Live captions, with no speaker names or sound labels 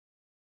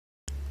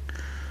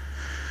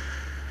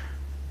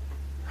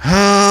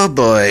Oh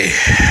boy,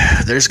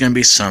 there's going to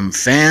be some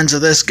fans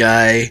of this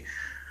guy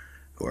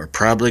who are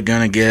probably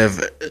going to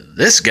give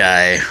this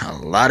guy a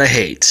lot of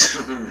hate.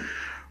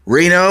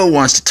 Reno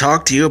wants to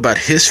talk to you about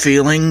his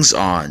feelings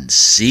on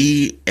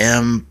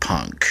CM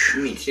Punk.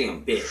 You mean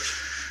CM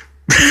bitch?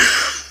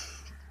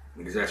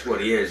 Because that's what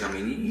he is. I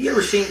mean, you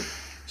ever seen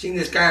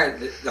this guy,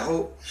 the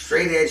whole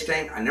straight edge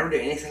thing? I never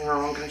did anything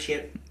wrong kind of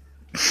shit.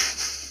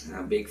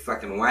 A big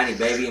fucking whiny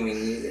baby. I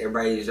mean,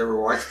 everybody who's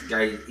ever watched the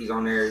guy, he's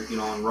on there, you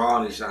know, on Raw,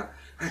 and he's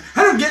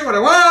I don't get what I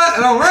want, I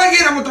don't like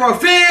it, I'm gonna throw a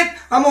fit,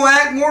 I'm gonna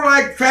act more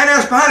like fat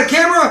ass behind the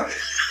camera.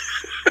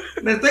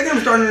 But I think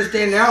I'm starting to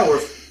understand now where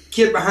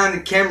kid behind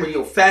the camera, you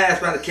know, fat ass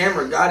behind the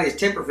camera, got his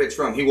temper fits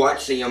from. He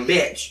watched CM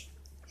bitch,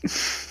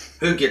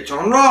 who gets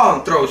on Raw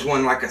and throws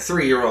one like a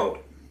 3-year-old.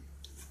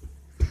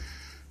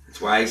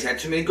 That's why he's had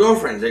too many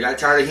girlfriends. They got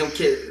tired of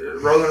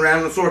him rolling around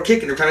on the floor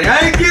kicking her, telling me,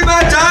 I ain't get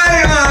my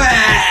time.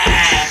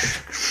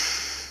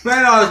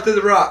 Man, I was to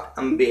the Rock.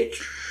 I'm a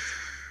bitch.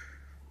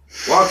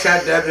 Walks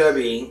out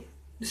WWE,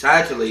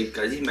 decides to leave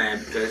because he's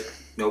mad because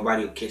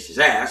nobody will kiss his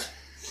ass,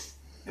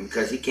 and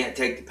because he can't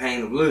take the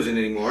pain of losing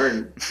anymore,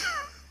 and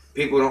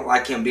people don't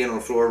like him being on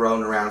the floor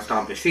rolling around and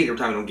stomping his feet every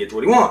time he don't get to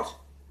what he wants.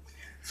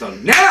 So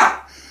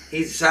now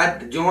he's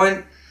decided to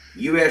join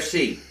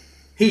UFC.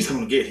 He's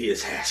gonna get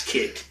his ass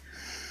kicked.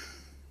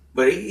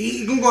 But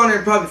he's gonna go in there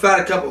and probably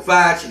fight a couple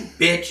fights and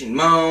bitch and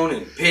moan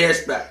and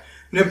piss about,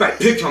 and everybody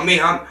picks on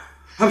me. I'm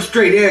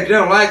straight edge. They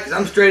don't like it because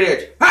I'm straight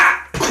edge.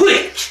 Ah,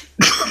 quit.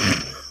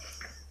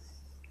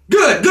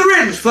 Good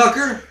riddance,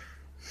 fucker.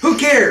 Who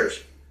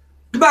cares?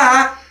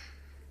 Goodbye.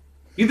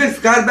 You've been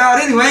forgotten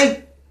about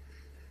anyway.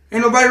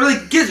 Ain't nobody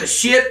really gives a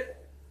shit.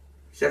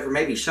 Except for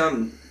maybe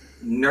some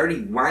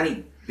nerdy,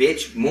 whiny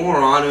bitch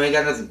moron who ain't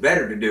got nothing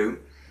better to do.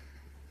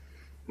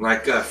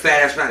 Like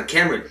fat ass behind the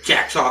camera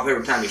jacks off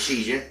every time he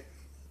sees you.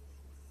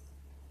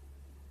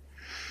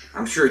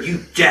 I'm sure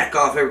you jack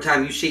off every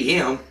time you see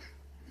him.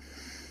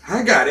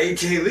 I got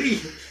AJ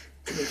Lee.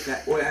 Come here,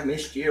 fat boy, I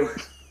missed you.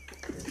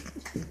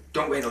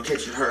 Don't pay no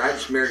attention to her. I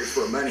just married her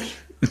for money.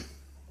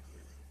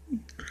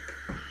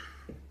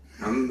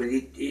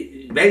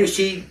 Maybe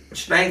she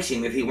spanks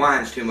him if he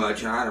whines too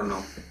much. I don't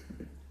know.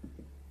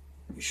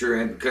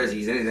 Sure ain't because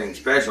he's anything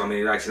special. I mean,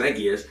 he likes to think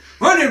he is.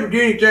 I never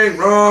did anything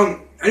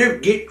wrong. I never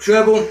get in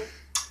trouble.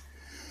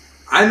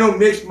 I know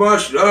mixed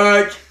martial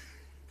arts.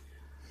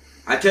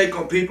 I take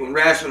on people in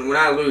wrestling. When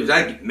I lose,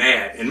 I get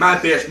mad. And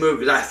my best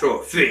move is I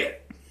throw a fit.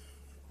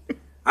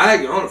 I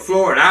get on the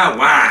floor and I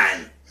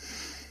whine.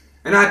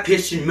 And I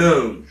piss and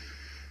moan.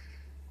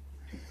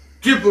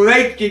 Triple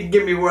H didn't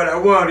give me what I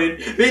wanted.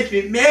 Vince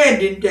McMahon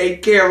didn't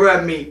take care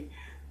of me.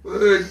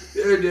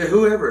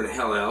 Whoever the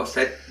hell else.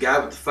 That guy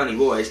with the funny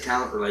voice,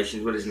 talent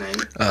relations, what his name?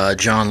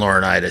 John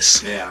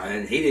Laurinaitis. Yeah,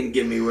 and he didn't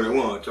give me what I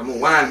want. So I'm going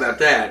to whine about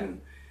that. And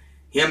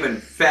him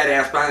and fat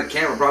ass behind the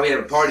camera probably had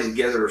a party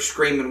together,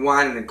 screaming,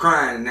 whining, and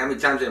crying. And how many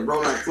times they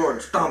rolled on the floor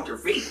and stomped their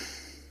feet.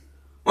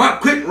 Well, I'm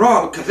quitting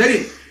Raw because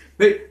they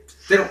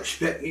don't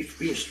respect me for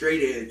being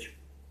straight edge.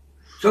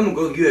 So I'm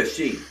going to go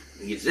UFC.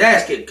 He gets his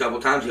ass kicked a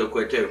couple times, he'll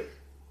quit too.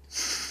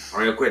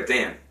 Or he'll quit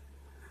then.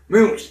 They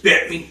don't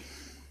respect me.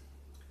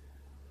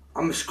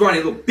 I'm a scrawny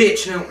little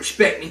bitch and they don't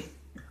respect me.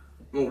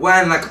 I'm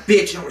whining like a bitch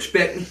and they don't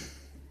respect me.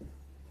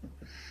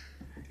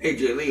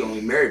 AJ Lee only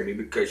married me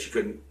because she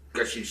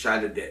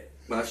decided that,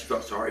 well, she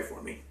felt sorry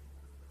for me.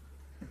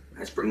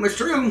 That's pretty much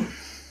true.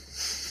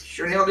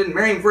 Sure hell didn't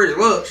marry him for his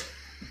looks.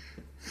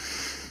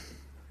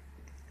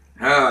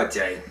 Oh, I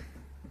tell you,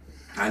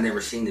 I've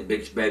never seen the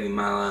biggest baby in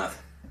my life.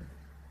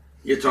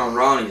 Gets on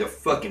Raw and he's a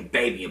fucking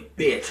baby, a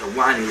bitch, a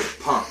whiny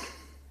little punk.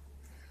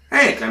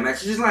 Hey, can I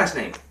mention his last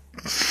name?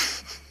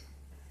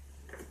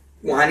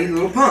 Whiny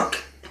little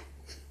punk.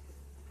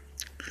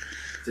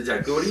 That's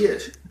exactly what he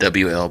is.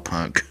 WL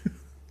Punk.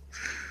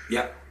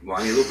 Yep,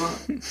 whiny little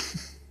punk.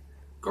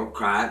 Go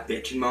cry,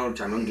 bitch, and moan,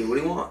 tell him to get what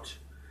he wants.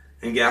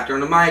 And get out there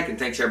on the mic and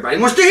thinks everybody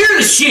wants to hear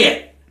this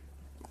shit.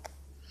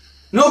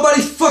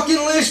 Nobody's fucking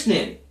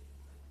listening.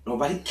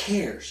 Nobody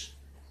cares.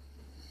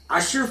 I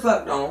sure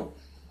fuck don't.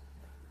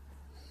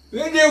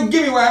 They don't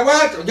give me what I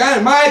want. I got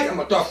a mic. I'm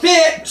gonna throw a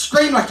fit,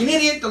 scream like an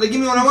idiot until they give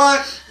me what I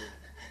want.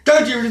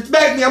 Don't you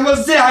respect me? I'm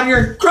gonna sit out here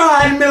and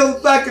cry in the middle of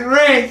the fucking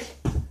ring.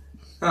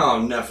 Oh,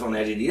 enough on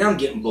that idiot. I'm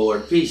getting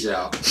bored. Peace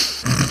out.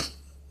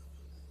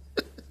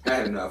 I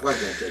had enough. I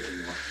can't take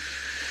anymore.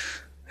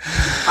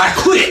 I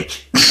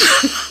quit.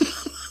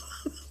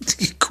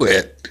 You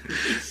quit.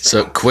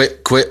 So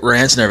quit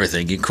rants and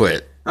everything. You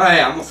quit. Oh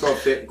yeah, I'm gonna throw a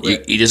fit and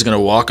quit. You just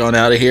gonna walk on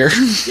out of here?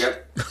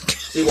 Yep.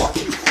 See,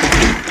 walking.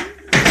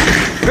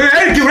 Hey, I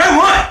didn't do what I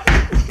want.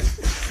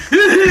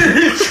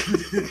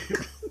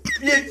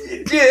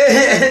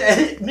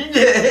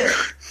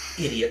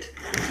 Idiot.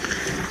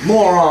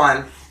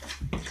 Moron.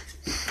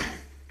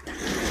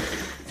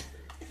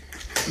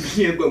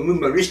 Yeah, I'm gonna move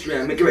my wrist around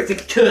and make everybody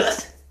think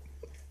tough.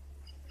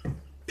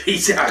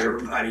 Peace out,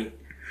 everybody.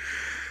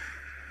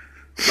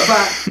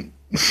 Bye-bye.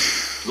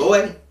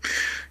 Lloyd.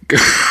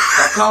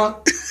 Stop calling.